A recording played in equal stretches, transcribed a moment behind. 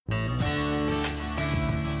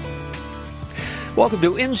Welcome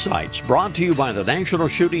to Insights, brought to you by the National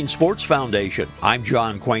Shooting Sports Foundation. I'm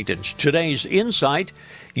John Quaintance. Today's insight,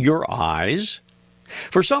 your eyes.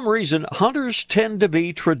 For some reason, hunters tend to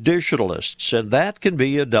be traditionalists, and that can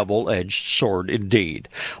be a double-edged sword indeed.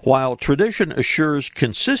 While tradition assures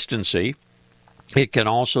consistency, it can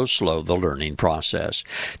also slow the learning process.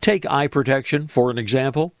 Take eye protection, for an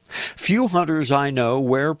example. Few hunters I know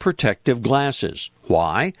wear protective glasses.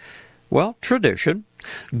 Why? Well, tradition.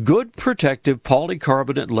 Good protective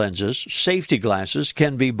polycarbonate lenses, safety glasses,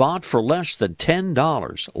 can be bought for less than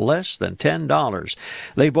 $10. Less than $10.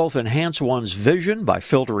 They both enhance one's vision by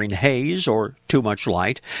filtering haze or too much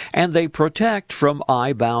light, and they protect from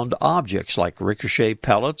eye-bound objects like ricochet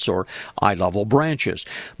pellets or eye-level branches.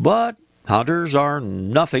 But hunters are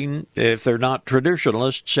nothing if they're not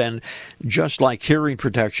traditionalists, and just like hearing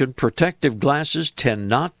protection, protective glasses tend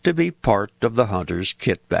not to be part of the hunter's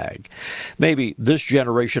kit bag. Maybe this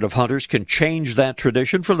generation of hunters can change that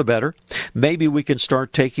tradition for the better. Maybe we can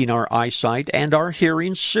start taking our eyesight and our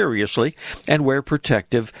hearing seriously and wear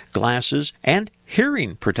protective glasses and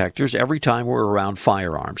hearing protectors every time we're around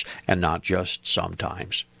firearms, and not just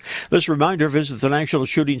sometimes. This reminder, visit the National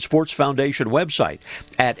Shooting Sports Foundation website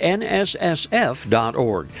at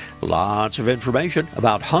nssf.org. Lots of information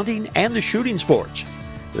about hunting and the shooting sports.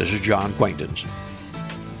 This is John Quaintance.